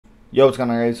Yo, what's going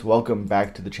on, guys? Welcome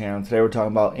back to the channel. Today we're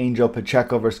talking about Angel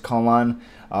Pacheco versus Caolán,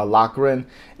 Loughran.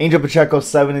 Angel Pacheco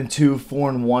 7-2,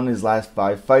 4-1 his last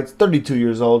 5 fights. 32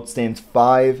 years old, stands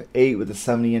 5'8" with a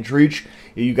 70-inch reach.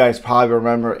 You guys probably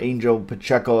remember Angel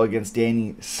Pacheco against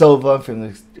Danny Silva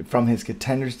from his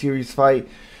Contender Series fight.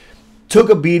 Took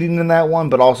a beating in that one,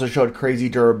 but also showed crazy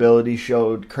durability,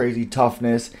 showed crazy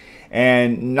toughness,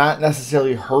 and not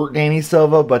necessarily hurt Danny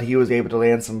Silva, but he was able to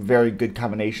land some very good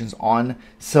combinations on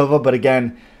Silva. But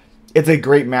again, it's a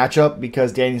great matchup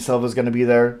because Danny Silva's going to be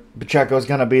there, Pacheco's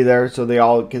going to be there, so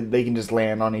they can just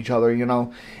land on each other, you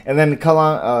know. And then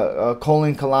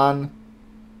Caolán,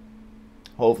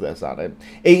 hopefully that's not it.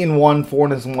 8-1,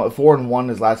 4-1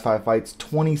 his last 5 fights.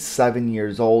 27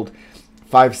 years old,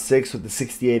 5'6" with a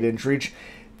 68-inch reach.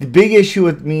 The big issue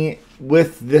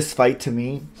with this fight to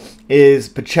me is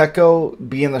Pacheco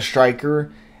being the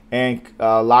striker and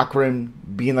Loughran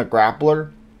being the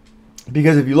grappler.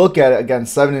 Because if you look at it, again,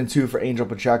 7-2 for Angel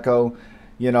Pacheco,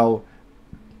 you know,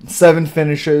 7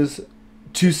 finishes,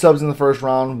 2 subs in the first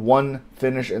round, 1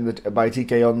 finish by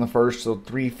TKO in the first, so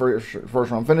 3 first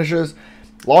round finishes.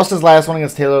 Lost his last one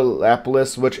against Taylor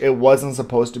Lapilus, which it wasn't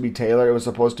supposed to be Taylor, it was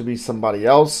supposed to be somebody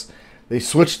else. They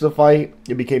switched the fight.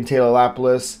 It became Taylor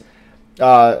Lapilus.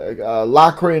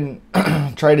 Loughran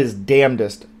tried his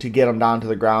damnedest to get him down to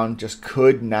the ground. Just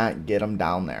could not get him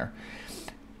down there.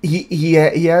 He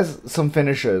has some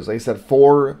finishes. Like I said,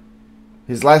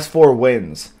 his last 4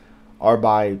 wins are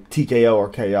by TKO or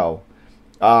KO.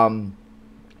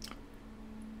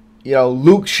 You know,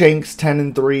 Luke Shanks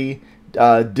 10-3.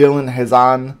 Dylan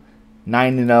Hazan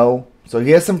 9-0. So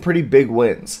he has some pretty big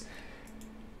wins.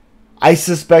 I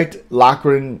suspect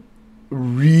Loughran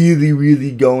really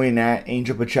going at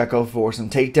Angel Pacheco for some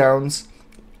takedowns.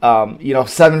 You know,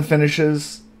 7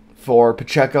 finishes for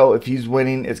Pacheco. If he's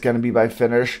winning, it's going to be by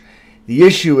finish. The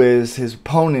issue is his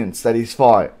opponents that he's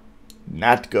fought,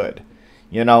 not good.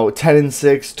 You know,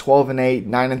 10-6, 12-8,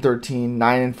 9-13,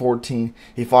 9-14.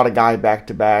 He fought a guy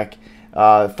back-to-back,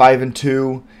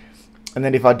 5-2. And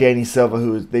then he fought Danny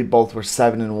Silva, they both were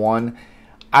 7-1.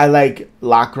 I like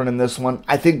Loughran in this one.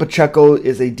 I think Pacheco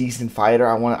is a decent fighter.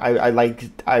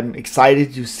 I'm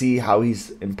excited to see how he's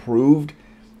improved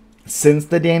since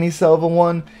the Danny Silva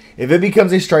one. If it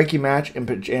becomes a striking match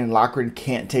and Loughran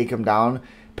can't take him down,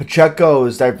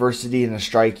 Pacheco's diversity in the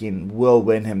striking will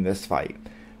win him this fight.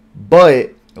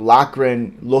 But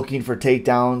Loughran looking for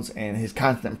takedowns and his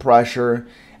constant pressure,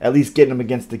 at least getting him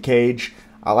against the cage.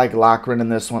 I like Loughran in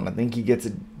this one. I think he gets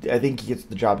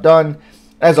the job done.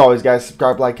 As always, guys,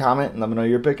 subscribe, like, comment, and let me know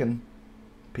you're picking.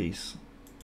 Peace.